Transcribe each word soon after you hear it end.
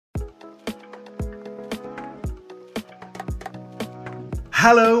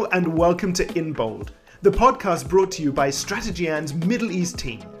Hello and welcome to In Bold, the podcast brought to you by Strategy and's Middle East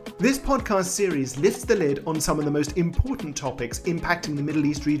team. This podcast series lifts the lid on some of the most important topics impacting the Middle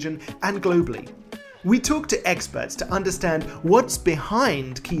East region and globally. We talk to experts to understand what's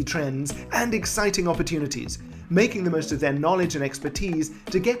behind key trends and exciting opportunities, making the most of their knowledge and expertise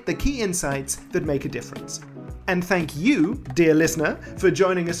to get the key insights that make a difference. And thank you, dear listener, for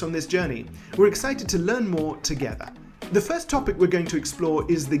joining us on this journey. We're excited to learn more together. The first topic we're going to explore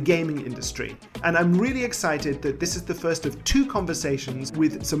is the gaming industry, and I'm really excited that this is the first of two conversations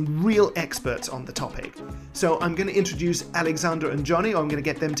with some real experts on the topic. So I'm going to introduce Alexander and Johnny, or I'm going to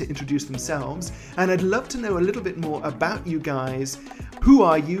get them to introduce themselves, and I'd love to know a little bit more about you guys. Who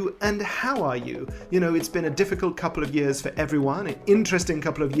are you and how are you? You know, it's been a difficult couple of years for everyone, an interesting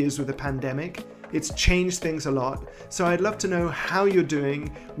couple of years with the pandemic. It's changed things a lot, so I'd love to know how you're doing,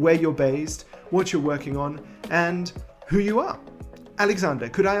 where you're based, what you're working on, and who you are. Alexander,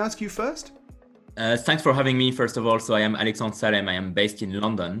 could I ask you first? Thanks for having me, first of all. So I am Alexandre Salem. I am based in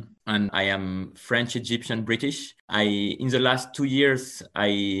London and I am French, Egyptian, British. In the last 2 years,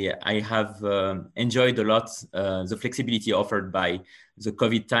 I have enjoyed a lot the flexibility offered by the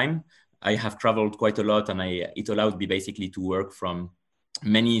COVID time. I have traveled quite a lot and it allowed me basically to work from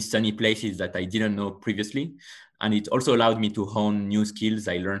many sunny places that I didn't know previously. And it also allowed me to hone new skills.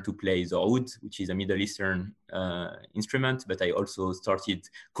 I learned to play the oud, which is a Middle Eastern instrument, but I also started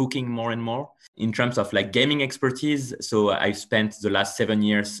cooking more and more. In terms of like gaming expertise, so I've spent the last 7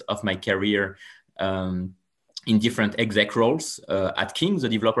 years of my career in different exec roles at King, the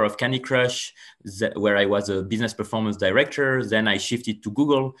developer of Candy Crush, where I was a business performance director. Then I shifted to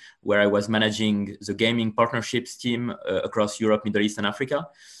Google, where I was managing the gaming partnerships team across Europe, Middle East, and Africa.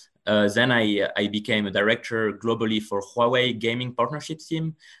 Then I became a director globally for Huawei gaming partnerships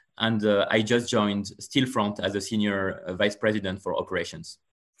team. And I just joined Stillfront as a senior vice president for operations.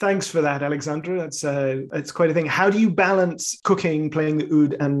 Thanks for that, Alexandra. That's quite a thing. How do you balance cooking, playing the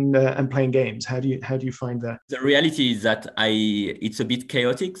oud, and playing games? How do you find that? The reality is that it's a bit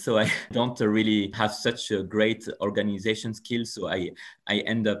chaotic, so I don't really have such a great organization skills. So I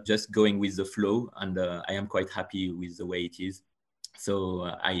end up just going with the flow, and I am quite happy with the way it is. So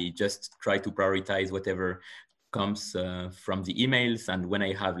I just try to prioritize whatever comes from the emails. And when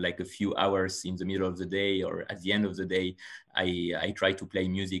I have like a few hours in the middle of the day or at the end of the day, I try to play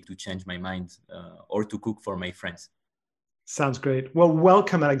music to change my mind or to cook for my friends. Sounds great. Well,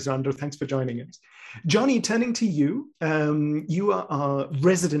 welcome, Alexander. Thanks for joining us. Johnny, turning to you, you are our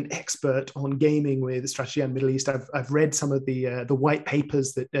resident expert on gaming with Strategy and Middle East. I've read some of the white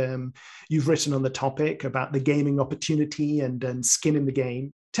papers that you've written on the topic about the gaming opportunity and skin in the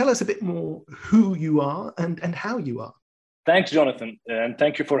game. Tell us a bit more who you are and how you are. Thanks, Jonathan, and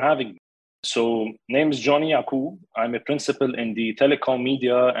thank you for having me. So, name is Johnny Yaqub. I'm a principal in the telecom,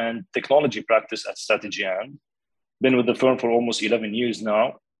 media, and technology practice at Strategy and. Been with the firm for almost 11 years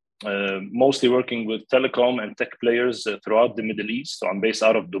now, mostly working with telecom and tech players throughout the Middle East. So I'm based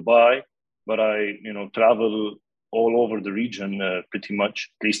out of Dubai, but I travel all over the region pretty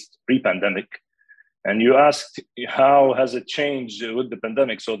much, at least pre-pandemic. And you asked, how has it changed with the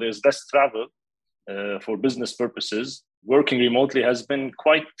pandemic? So there's less travel for business purposes. Working remotely has been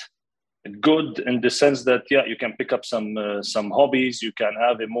quite good in the sense that, you can pick up some hobbies. You can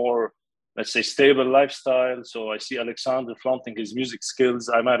have a more, let's say, stable lifestyle. So I see Alexander flaunting his music skills.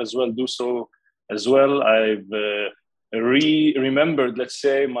 I might as well do so as well. I've remembered, let's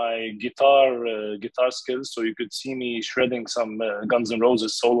say, my guitar skills. So you could see me shredding some Guns N'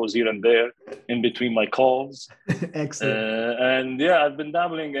 Roses solos here and there in between my calls. Excellent. And I've been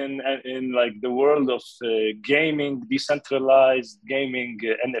dabbling in like the world of gaming, decentralized gaming,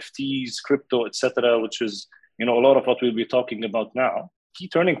 NFTs, crypto, etc., which is a lot of what we'll be talking about now. Key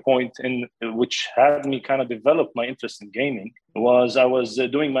turning point in which had me kind of develop my interest in gaming was I was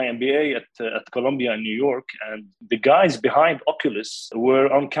doing my MBA at Columbia in New York, and the guys behind Oculus were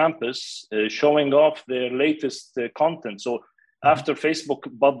on campus showing off their latest content. So after Facebook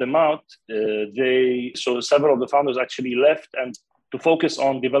bought them out, so several of the founders actually left and to focus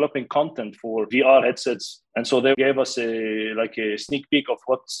on developing content for VR headsets. And so they gave us a sneak peek of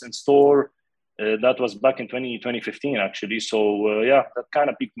what's in store. That was back in 2015, actually. So, that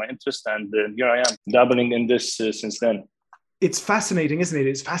kind of piqued my interest. And here I am dabbling in this since then. It's fascinating, isn't it?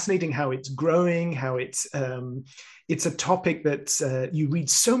 It's fascinating how it's growing, how it's a topic that you read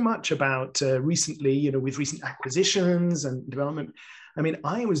so much about recently, with recent acquisitions and development. I mean,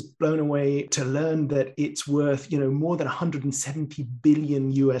 I was blown away to learn that it's worth, more than $170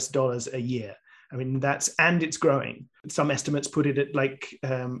 billion a year. I mean, and it's growing. Some estimates put it at like,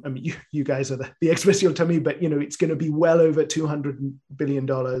 I mean, you guys are the experts, you'll tell me, but it's going to be well over $200 billion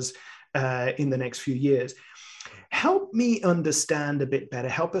in the next few years. Help me understand a bit better.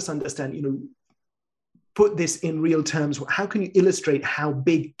 Help us understand, put this in real terms. How can you illustrate how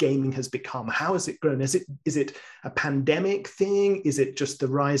big gaming has become? How has it grown? Is it a pandemic thing? Is it just the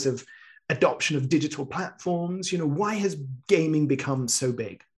rise of adoption of digital platforms? Why has gaming become so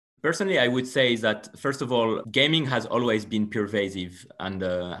big? Personally, I would say that, first of all, gaming has always been pervasive, and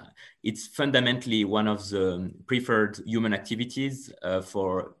it's fundamentally one of the preferred human activities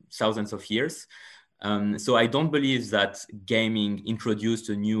for thousands of years. So I don't believe that gaming introduced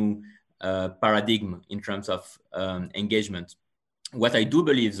a new paradigm in terms of engagement. What I do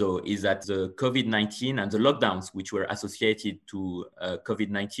believe, though, is that the COVID-19 and the lockdowns which were associated to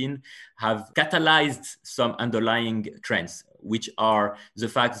COVID-19 have catalyzed some underlying trends, which are the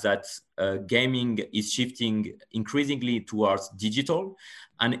fact that gaming is shifting increasingly towards digital,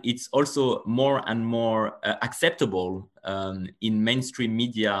 and it's also more and more acceptable in mainstream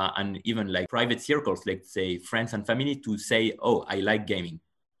media and even like private circles, like say friends and family, to say, oh, I like gaming.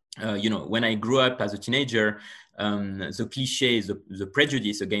 When I grew up as a teenager, the cliche, the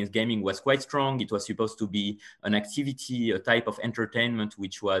prejudice against gaming was quite strong. It was supposed to be an activity, a type of entertainment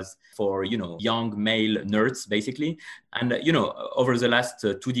which was for, young male nerds, basically. And, over the last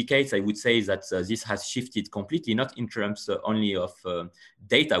 2 decades, I would say that this has shifted completely, not in terms only of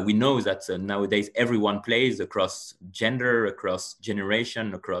data. We know that nowadays everyone plays across gender, across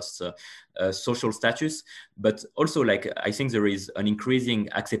generation, across social status, but also I think there is an increasing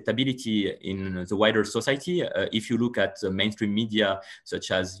acceptability in the wider society. If you look at the mainstream media,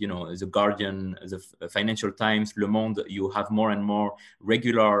 such as, The Guardian, the Financial Times, Le Monde, you have more and more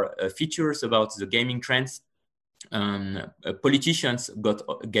regular features about the gaming trends. Politicians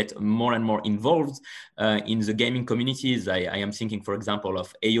get more and more involved in the gaming communities. I am thinking, for example,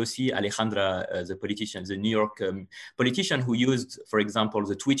 of AOC, Alejandra, the politician, the New York politician who used, for example,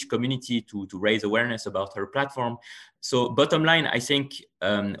 the Twitch community to raise awareness about her platform. So bottom line, I think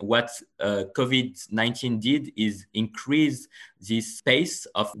what COVID-19 did is increase this space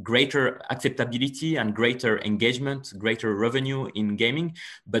of greater acceptability and greater engagement, greater revenue in gaming.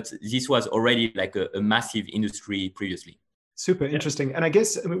 But this was already like a massive industry previously. Super interesting. And I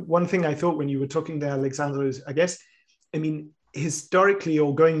guess one thing I thought when you were talking there, Alexandra, is historically,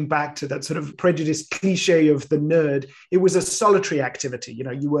 or going back to that sort of prejudiced cliche of the nerd, it was a solitary activity.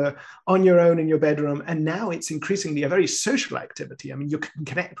 You were on your own in your bedroom, and now it's increasingly a very social activity. I mean, you can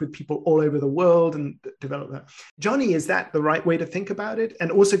connect with people all over the world and develop that. Johnny, is that the right way to think about it?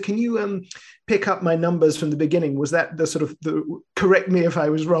 And also, can you pick up my numbers from the beginning? Was that correct me if I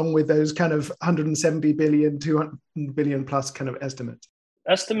was wrong with those kind of 170 billion, 200 billion plus kind of estimates?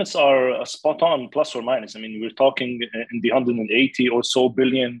 Estimates are spot on, plus or minus. I mean, we're talking in the 180 or so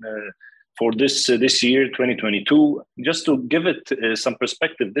billion for this year, 2022. Just to give it some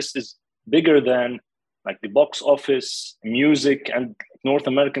perspective, this is bigger than like the box office, music, and North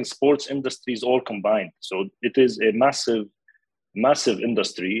American sports industries all combined. So it is a massive, massive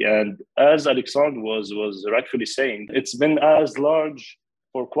industry. And as Alexandre was rightfully saying, it's been as large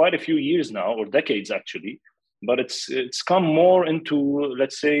for quite a few years now, or decades actually. But it's come more into,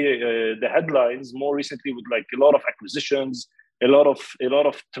 let's say, the headlines more recently with like a lot of acquisitions, a lot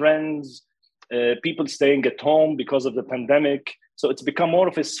of trends, people staying at home because of the pandemic. So it's become more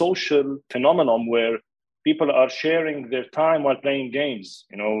of a social phenomenon where people are sharing their time while playing games.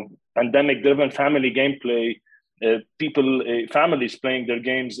 Pandemic-driven family gameplay, families playing their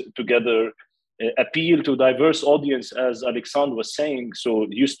games together, appeal to diverse audience, as Alexandre was saying. So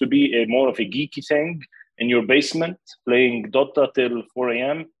it used to be more of a geeky thing in your basement, playing Dota till 4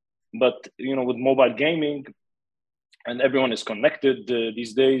 a.m. But, with mobile gaming, and everyone is connected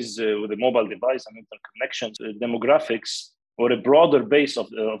these days with a mobile device and interconnections, demographics, or a broader base of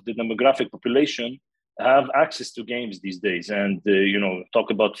the demographic population have access to games these days. And, talk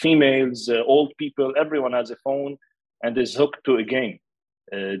about females, old people, everyone has a phone and is hooked to a game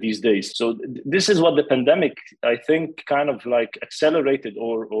these days. So this is what the pandemic, I think, kind of like accelerated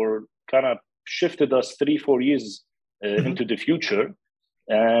or kind of shifted us 3-4 years into the future.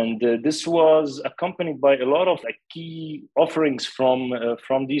 And this was accompanied by a lot of like key offerings from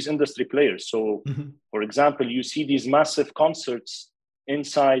these industry players. So, for example, you see these massive concerts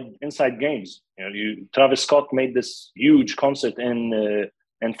inside games. Travis Scott made this huge concert in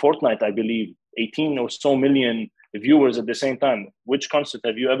Fortnite, I believe, 18 or so million viewers at the same time. Which concert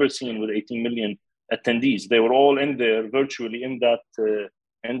have you ever seen with 18 million attendees? They were all in there virtually in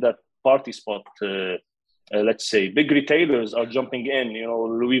that party spot. Let's say big retailers are jumping in.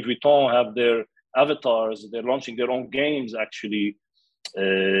 Louis Vuitton have their avatars. They're launching their own games, actually.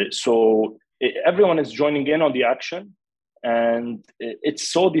 So everyone is joining in on the action. And it's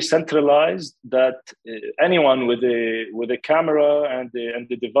so decentralized that anyone with a camera and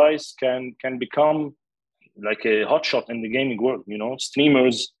the device can become like a hotshot in the gaming world.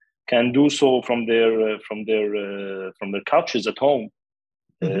 Streamers can do so from their couches at home,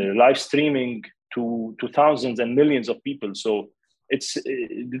 live streaming to thousands and millions of people. So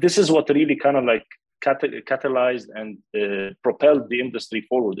this is what really kind of like catalyzed and propelled the industry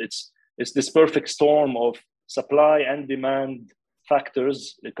forward. It's this perfect storm of supply and demand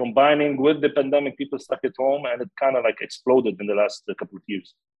factors combining with the pandemic. People stuck at home, and it kind of like exploded in the last couple of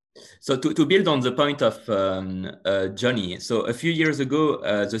years. So to build on the point of Johnny, so a few years ago,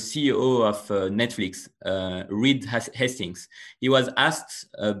 the CEO of Netflix, Reed Hastings, he was asked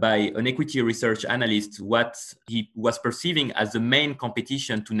by an equity research analyst what he was perceiving as the main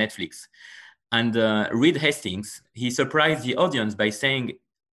competition to Netflix. And Reed Hastings, he surprised the audience by saying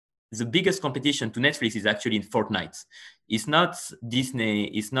the biggest competition to Netflix is actually in Fortnite. It's not Disney,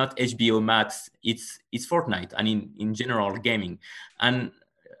 it's not HBO Max, it's Fortnite, and in general gaming. And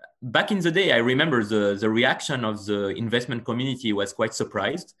back in the day, I remember the reaction of the investment community was quite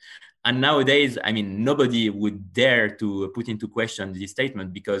surprised. And nowadays, I mean, nobody would dare to put into question this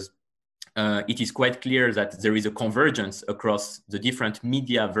statement, because it is quite clear that there is a convergence across the different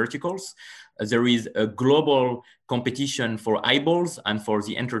media verticals. There is a global competition for eyeballs and for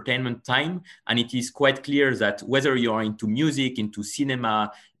the entertainment time. And it is quite clear that whether you are into music, into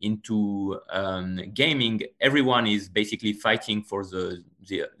cinema, into gaming, everyone is basically fighting for the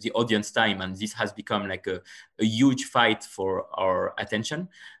audience time. And this has become like a huge fight for our attention.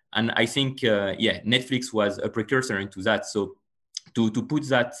 And I think, Netflix was a precursor into that. So to put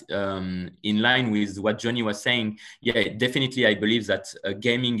that in line with what Johnny was saying, definitely I believe that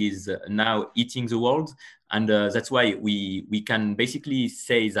gaming is now eating the world. And that's why we can basically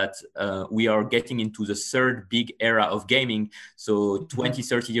say that we are getting into the third big era of gaming. So 20,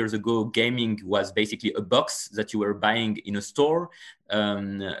 30 years ago, gaming was basically a box that you were buying in a store.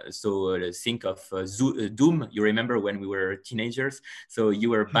 So think of Doom. You remember when we were teenagers? So you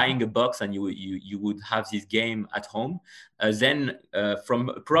were buying a box and you would have this game at home. Then from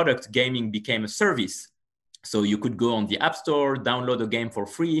product, gaming became a service. So you could go on the App Store, download a game for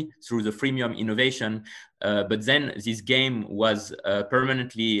free through the freemium innovation. But then this game was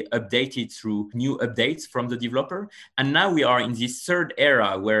permanently updated through new updates from the developer. And now we are in this third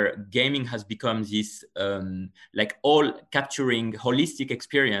era where gaming has become this like all capturing holistic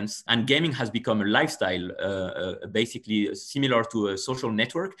experience. And gaming has become a lifestyle, basically similar to a social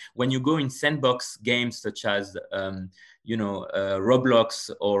network. When you go in sandbox games such as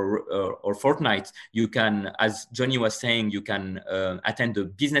Roblox or Fortnite, you can, as Johnny was saying, you can attend a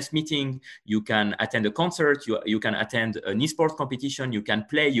business meeting, you can attend a concert, you can attend an esports competition, you can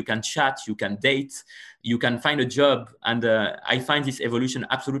play, you can chat, you can date, you can find a job. And I find this evolution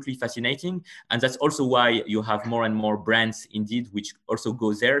absolutely fascinating. And that's also why you have more and more brands indeed, which also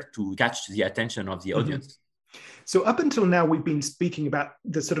go there to catch the attention of the audience. So up until now, we've been speaking about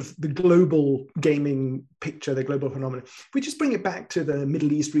the sort of the global gaming picture, the global phenomenon. If we just bring it back to the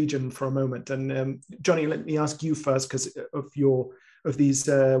Middle East region for a moment, and Johnny, let me ask you first because of these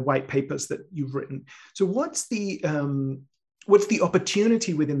white papers that you've written. So what's the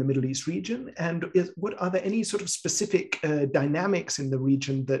opportunity within the Middle East region, and are there any sort of specific dynamics in the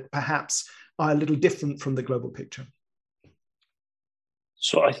region that perhaps are a little different from the global picture?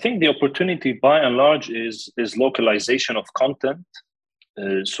 So I think the opportunity by and large is localization of content.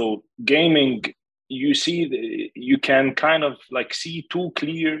 So gaming, you can kind of like see two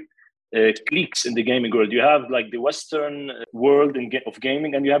clear cliques in the gaming world. You have like the Western world of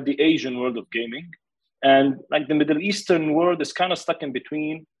gaming, and you have the Asian world of gaming. And like the Middle Eastern world is kind of stuck in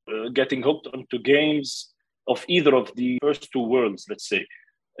between, getting hooked onto games of either of the first two worlds, let's say.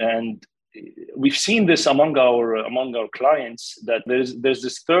 And we've seen this among our clients, that there's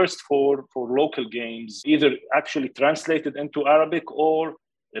this thirst for local games, either actually translated into Arabic or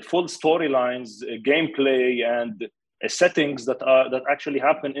full storylines, gameplay, and settings that actually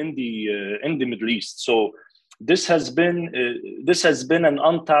happen in the Middle East. So this has been an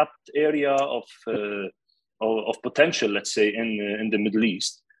untapped area of potential, let's say, in the Middle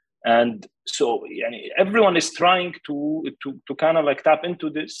East. And so everyone is trying to kind of like tap into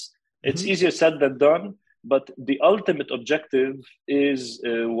this. It's easier said than done, but the ultimate objective is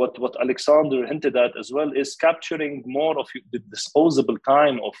what Alexander hinted at as well, is capturing more of the disposable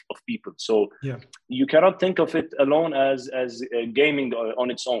time of people. So you cannot think of it alone as gaming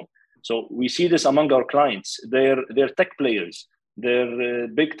on its own. So we see this among our clients. They're tech players. they're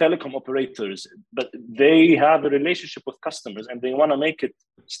big telecom operators, but they have a relationship with customers and they want to make it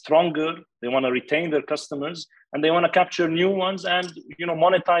stronger. They want to retain their customers and they want to capture new ones and,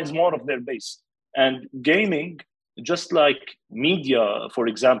 monetize more of their base. And gaming, just like media, for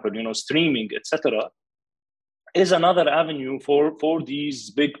example, streaming, etc., is another avenue for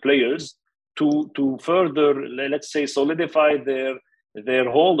these big players to further, let's say, solidify their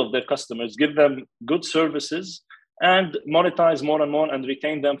hold of their customers, give them good services, and monetize more and more and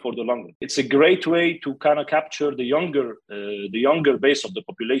retain them for the long run. It's a great way to kind of capture the younger base of the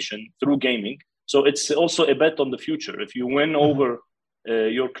population through gaming. So it's also a bet on the future. If you win over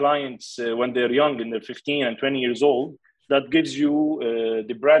your clients when they're young, and they're 15 and 20 years old, that gives you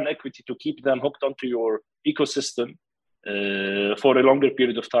the brand equity to keep them hooked onto your ecosystem for a longer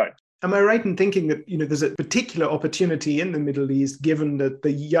period of time. Am I right in thinking that there's a particular opportunity in the Middle East given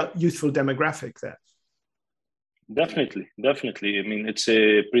the youthful demographic there? Definitely. I mean, it's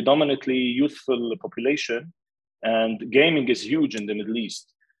a predominantly youthful population, and gaming is huge in the Middle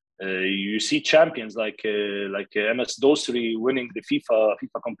East. You see champions like MS Dosri winning the FIFA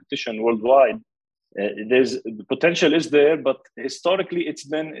competition worldwide. The potential is there, but historically it's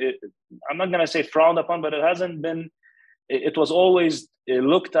been, I'm not going to say frowned upon, but it hasn't been. It was always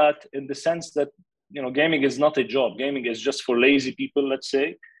looked at in the sense that gaming is not a job. Gaming is just for lazy people, let's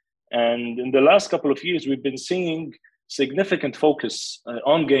say. And in the last couple of years, we've been seeing significant focus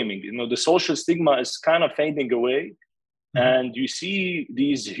on gaming. The social stigma is kind of fading away. And you see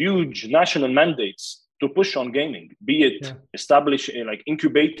these huge national mandates to push on gaming, be it establish like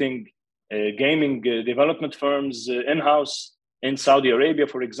incubating gaming development firms in-house in Saudi Arabia,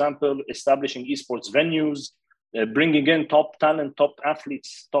 for example, establishing esports venues, bringing in top talent, top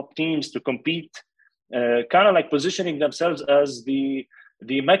athletes, top teams to compete, kind of like positioning themselves as the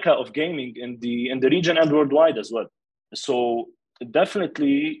mecca of gaming in the region and worldwide as well. So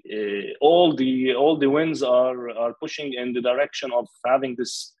definitely, all the winds are pushing in the direction of having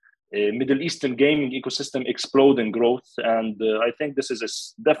this Middle Eastern gaming ecosystem explode in growth, and I think this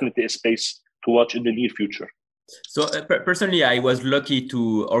is definitely a space to watch in the near future. So personally, I was lucky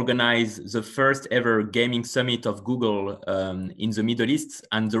to organize the first ever gaming summit of Google in the Middle East.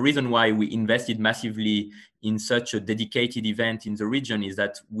 And the reason why we invested massively in such a dedicated event in the region is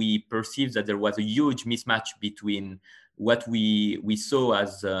that we perceived that there was a huge mismatch between what we saw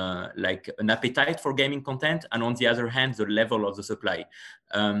as like an appetite for gaming content, and on the other hand, the level of the supply.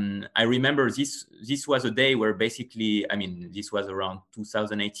 I remember this was a day where basically, this was around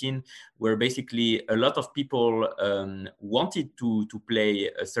 2018, where basically a lot of people wanted to play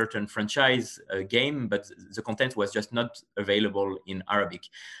a certain franchise game, but the content was just not available in Arabic.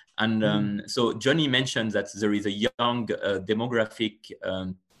 And so Johnny mentioned that there is a young demographic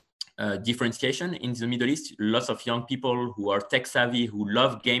differentiation in the Middle East, lots of young people who are tech savvy, who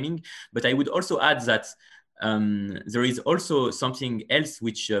love gaming. But I would also add that there is also something else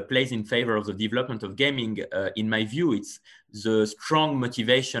which plays in favor of the development of gaming. In my view, it's the strong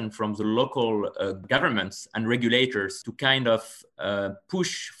motivation from the local governments and regulators to kind of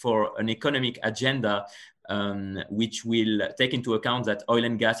push for an economic agenda which will take into account that oil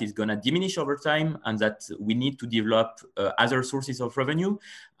and gas is going to diminish over time and that we need to develop other sources of revenue.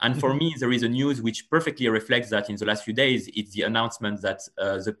 And for me, there is a news which perfectly reflects that in the last few days. It's the announcement that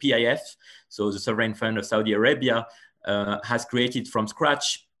the PIF, so the Sovereign Fund of Saudi Arabia, has created from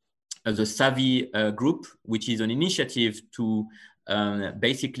scratch the Savvy Group, which is an initiative to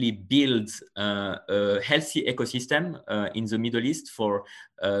basically build a healthy ecosystem in the Middle East for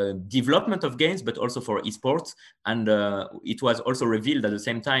development of games, but also for esports. And it was also revealed at the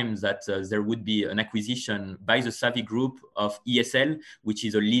same time that there would be an acquisition by the Savvy Group of ESL, which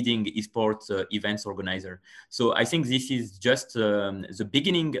is a leading esports events organizer. So I think this is just the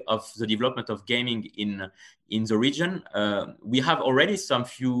beginning of the development of gaming in the region. We have already some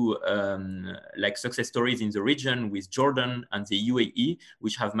few like success stories in the region with Jordan and the UAE,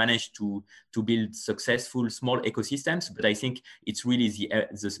 which have managed to build successful small ecosystems. But I think it's really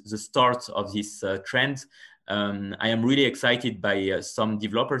the start of this trend. I am really excited by some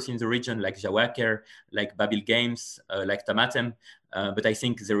developers in the region like Jawaker, like Babil Games, like Tamatem. But I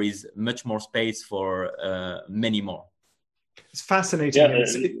think there is much more space for many more. It's fascinating. Yeah,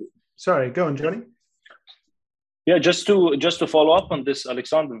 sorry, go on, Johnny. Yeah, just to follow up on this,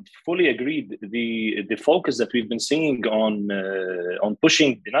 Alexander, fully agreed. The focus that we've been seeing on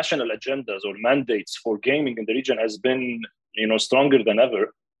pushing the national agendas or mandates for gaming in the region has been, stronger than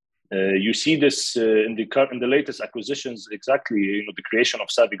ever. You see this in the latest acquisitions, exactly, the creation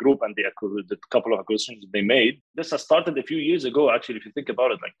of Savvy Group and the couple of acquisitions they made. This has started a few years ago, actually, if you think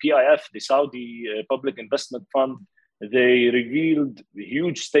about it, like PIF, the Saudi Public Investment Fund, they revealed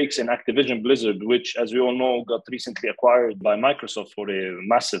huge stakes in Activision Blizzard, which, as we all know, got recently acquired by Microsoft for a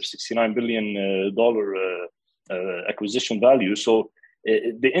massive $69 billion acquisition value. So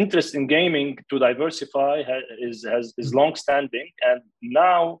the interest in gaming to diversify is long-standing, and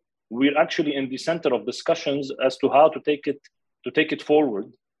now we're actually in the center of discussions as to how to take it forward.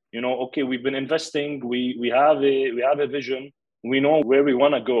 Okay, we've been investing, we have a vision, we know where we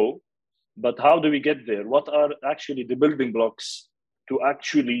want to go, but how do we get there? What are actually the building blocks to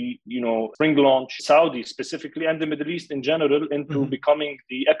actually, spring launch Saudi specifically and the Middle East in general into becoming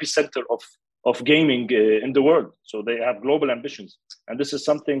the epicenter of gaming in the world? So they have global ambitions, and this is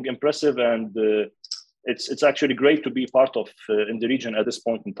something impressive, and it's actually great to be part of in the region at this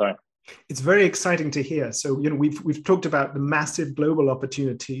point in time. It's very exciting to hear. So, we've talked about the massive global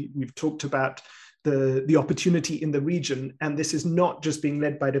opportunity. We've talked about the opportunity in the region, and this is not just being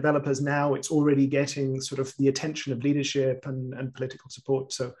led by developers now. It's already getting sort of the attention of leadership and political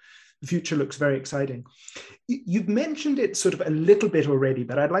support. So the future looks very exciting. You've mentioned it sort of a little bit already,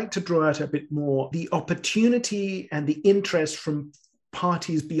 but I'd like to draw out a bit more the opportunity and the interest from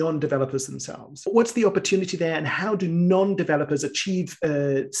parties beyond developers themselves. What's the opportunity there, and how do non-developers achieve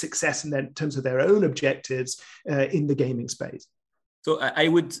success in terms of their own objectives in the gaming space? So I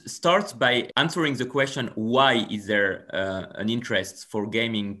would start by answering the question, why is there an interest for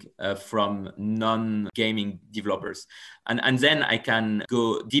gaming from non-gaming developers? And then I can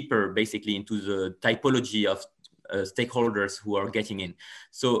go deeper basically into the typology of stakeholders who are getting in.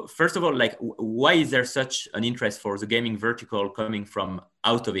 So first of all, why is there such an interest for the gaming vertical coming from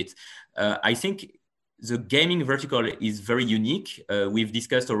out of it? I think the gaming vertical is very unique. We've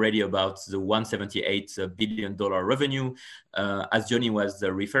discussed already about the $178 billion revenue. As Johnny was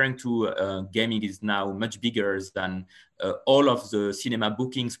referring to, gaming is now much bigger than all of the cinema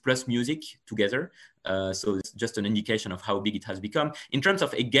bookings plus music together. So it's just an indication of how big it has become. In terms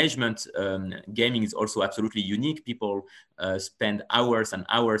of engagement, gaming is also absolutely unique. People spend hours and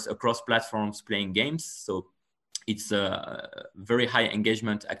hours across platforms playing games. So it's a very high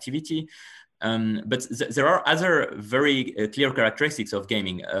engagement activity. But there are other very clear characteristics of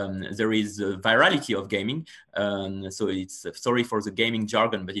gaming. There is a virality of gaming. So it's, sorry for the gaming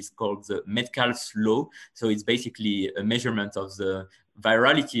jargon, but it's called the Metcalfe's law. So it's basically a measurement of the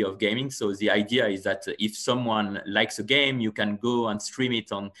virality of gaming. So the idea is that if someone likes a game, you can go and stream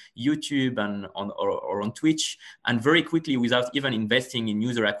it on YouTube and or on Twitch, and very quickly, without even investing in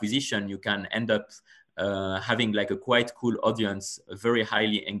user acquisition, you can end up having a quite cool audience, a very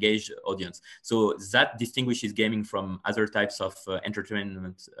highly engaged audience. So that distinguishes gaming from other types of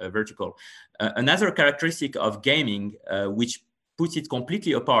entertainment vertical. Another characteristic of gaming, which puts it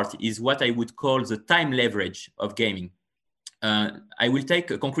completely apart, is what I would call the time leverage of gaming. I will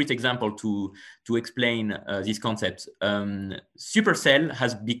take a concrete example to explain this concept. Supercell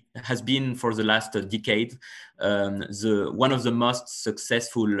has been for the last decade one of the most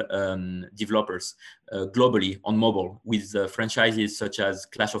successful developers globally on mobile, with franchises such as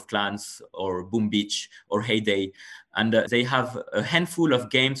Clash of Clans or Boom Beach or Heyday. And they have a handful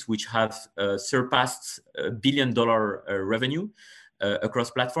of games which have surpassed $1 billion revenue across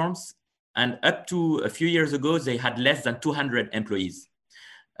platforms. And up to a few years ago, they had less than 200 employees.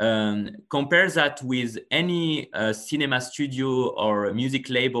 Compare that with any cinema studio or music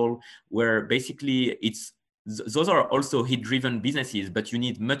label, where basically those are also hit-driven businesses, but you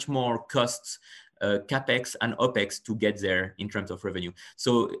need much more costs, CapEx and OpEx to get there in terms of revenue.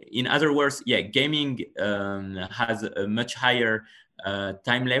 So in other words, gaming has a much higher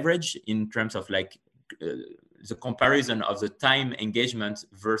time leverage in terms of the comparison of the time engagement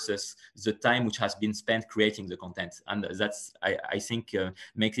versus the time which has been spent creating the content. And that's, I think,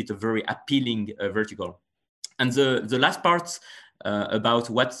 makes it a very appealing vertical. And the last part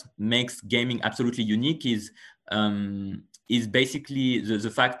about what makes gaming absolutely unique is basically the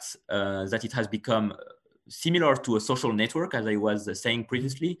fact that it has become similar to a social network, as I was saying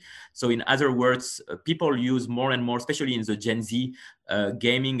previously. So in other words, people use more and more, especially in the Gen Z,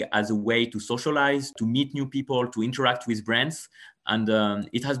 gaming as a way to socialize, to meet new people, to interact with brands. And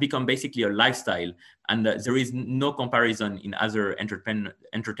it has become basically a lifestyle. And there is no comparison in other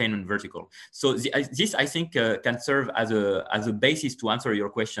entertainment vertical. So this, I think, can serve as a basis to answer your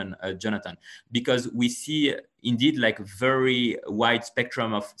question, Jonathan, because we see indeed very wide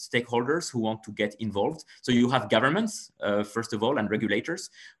spectrum of stakeholders who want to get involved. So you have governments, first of all, and regulators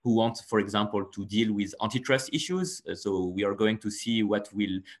who want, for example, to deal with antitrust issues. So we are going to see what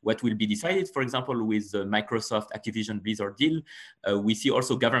will be decided, for example, with the Microsoft Activision Blizzard deal. We see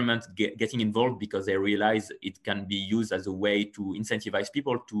also government getting involved because they realize it can be used as a way to incentivize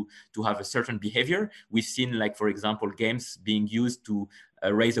people to have a certain behavior. We've seen, like, for example, games being used to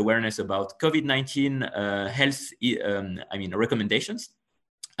raise awareness about COVID-19 health recommendations.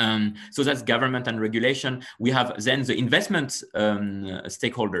 So that's government and regulation. We have then the investment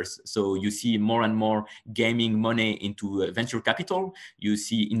stakeholders. So you see more and more gaming money into venture capital. You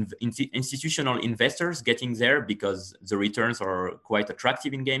see institutional investors getting there because the returns are quite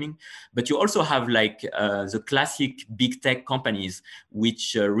attractive in gaming. But you also have the classic big tech companies,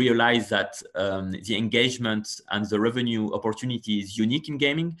 which realize that the engagement and the revenue opportunity is unique in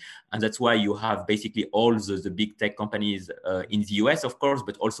gaming. And that's why you have basically all the big tech companies in the US, of course,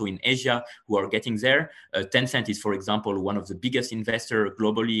 but also in Asia who are getting there. Tencent is, for example, one of the biggest investors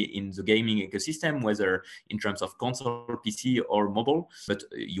globally in the gaming ecosystem, whether in terms of console, PC, or mobile. But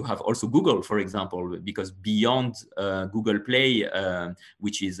you have also Google, for example, because beyond Google Play,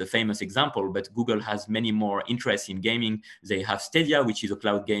 which is a famous example, but Google has many more interests in gaming. They have Stadia, which is a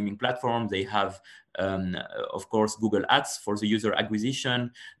cloud gaming platform. They have of course, Google Ads for the user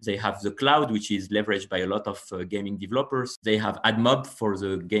acquisition. They have the cloud, which is leveraged by a lot of gaming developers. They have AdMob for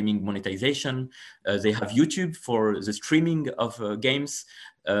the gaming monetization. They have YouTube for the streaming of games.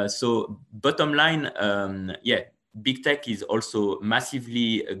 So bottom line, big tech is also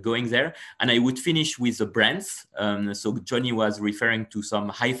massively going there. And I would finish with the brands. So Johnny was referring to some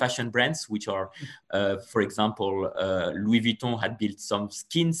high fashion brands, which are, for example, Louis Vuitton had built some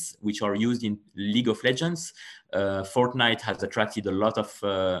skins which are used in League of Legends. Fortnite has attracted a lot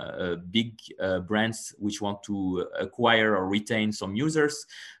of big brands which want to acquire or retain some users.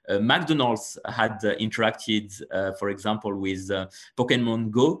 McDonald's had interacted, for example, with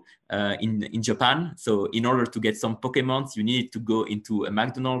Pokemon Go in Japan. So in order to get some Pokemons, you need to go into a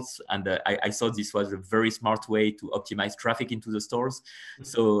McDonald's. And I thought this was a very smart way to optimize traffic into the stores.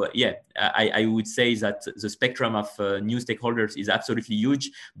 So yeah, I would say that the spectrum of new stakeholders is absolutely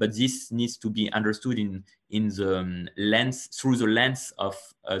huge, but this needs to be understood in the lens, through the lens of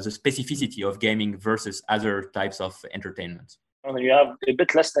the specificity of gaming versus other types of entertainment. You have a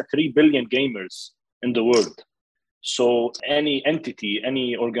bit less than 3 billion gamers in the world. So any entity,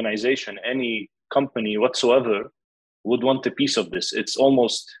 any organization, any company whatsoever would want a piece of this. It's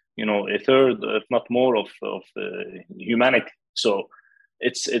almost, a third, if not more, of humanity. So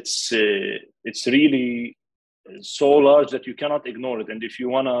it's really so large that you cannot ignore it. And if you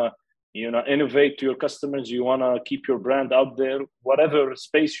want to innovate to your customers, you want to keep your brand out there, whatever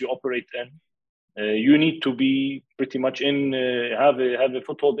space you operate in, you need to be pretty much have a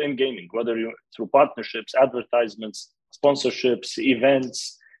foothold in gaming, whether you through partnerships, advertisements, sponsorships,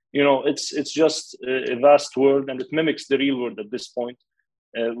 events. It's just a vast world, and it mimics the real world at this point,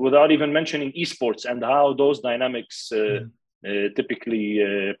 without even mentioning esports and how those dynamics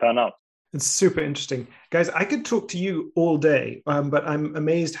typically pan out. It's super interesting. Guys, I could talk to you all day, but I'm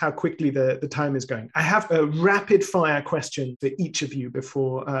amazed how quickly the time is going. I have a rapid fire question for each of you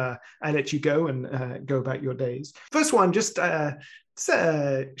before I let you go and go about your days. First one, just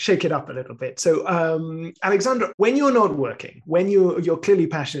shake it up a little bit. So Alexandra, when you're not working, when you're clearly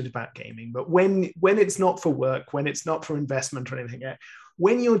passionate about gaming, but when it's not for work, when it's not for investment or anything,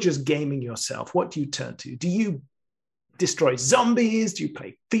 when you're just gaming yourself, what do you turn to? Do you destroy zombies? Do you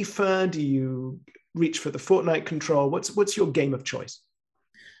play FIFA? Do you reach for the Fortnite control? What's your game of choice?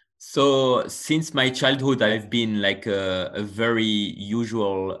 So since my childhood, I've been like a very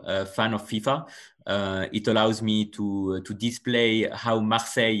usual fan of FIFA. It allows me to display how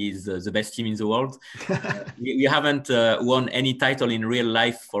Marseille is the best team in the world. We haven't won any title in real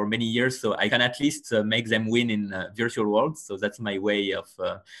life for many years, so I can at least make them win in virtual world. So that's my way of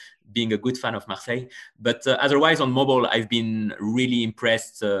being a good fan of Marseille. But otherwise on mobile, I've been really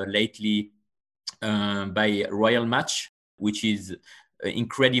impressed lately by Royal Match, which is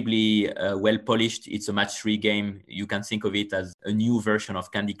incredibly well polished. It's a match-3 game. You can think of it as a new version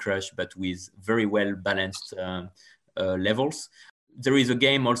of Candy Crush, but with very well balanced levels. There is a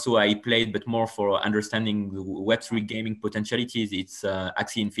game also I played, but more for understanding the Web3 gaming potentialities. It's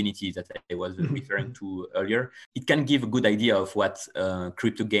Axie Infinity that I was referring to earlier. It can give a good idea of what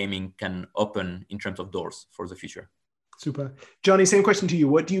crypto gaming can open in terms of doors for the future. Super. Johnny, same question to you.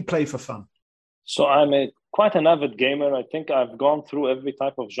 What do you play for fun? So I'm quite an avid gamer. I think I've gone through every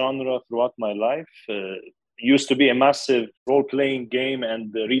type of genre throughout my life. Used to be a massive role-playing game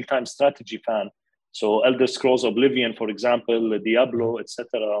and real-time strategy fan. So Elder Scrolls Oblivion, for example, Diablo,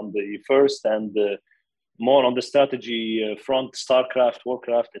 etc. on the first, and more on the strategy front, StarCraft,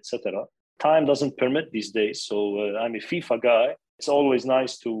 Warcraft, etc. Time doesn't permit these days, so I'm a FIFA guy. it's always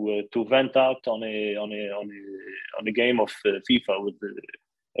nice to vent out on a game of FIFA with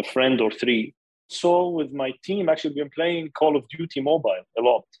a friend or three. So with my team, actually, been playing Call of Duty Mobile a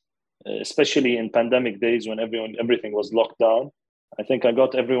lot, especially in pandemic days when everything was locked down. I think I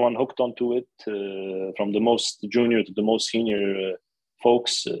got everyone hooked onto it, from the most junior to the most senior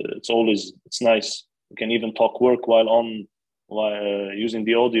folks. It's nice. You can even talk work while using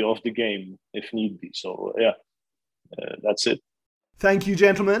the audio of the game if need be. So yeah, that's it. Thank you,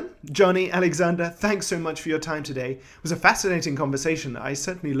 gentlemen. Johnny, Alexander, thanks so much for your time today. It was a fascinating conversation. I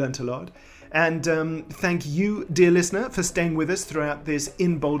certainly learnt a lot. And thank you, dear listener, for staying with us throughout this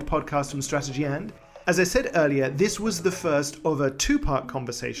In Bold podcast from Strategy And. As I said earlier, this was the first of a two-part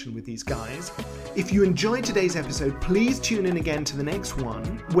conversation with these guys. If you enjoyed today's episode, please tune in again to the next one,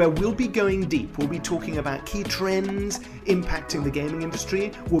 where we'll be going deep. We'll be talking about key trends impacting the gaming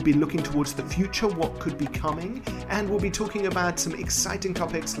industry. We'll be looking towards the future, what could be coming, and we'll be talking about some exciting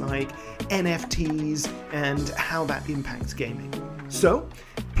topics like NFTs and how that impacts gaming. So,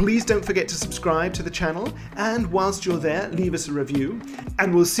 please don't forget to subscribe to the channel, and whilst you're there, leave us a review,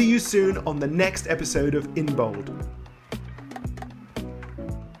 and we'll see you soon on the next episode of In Bold.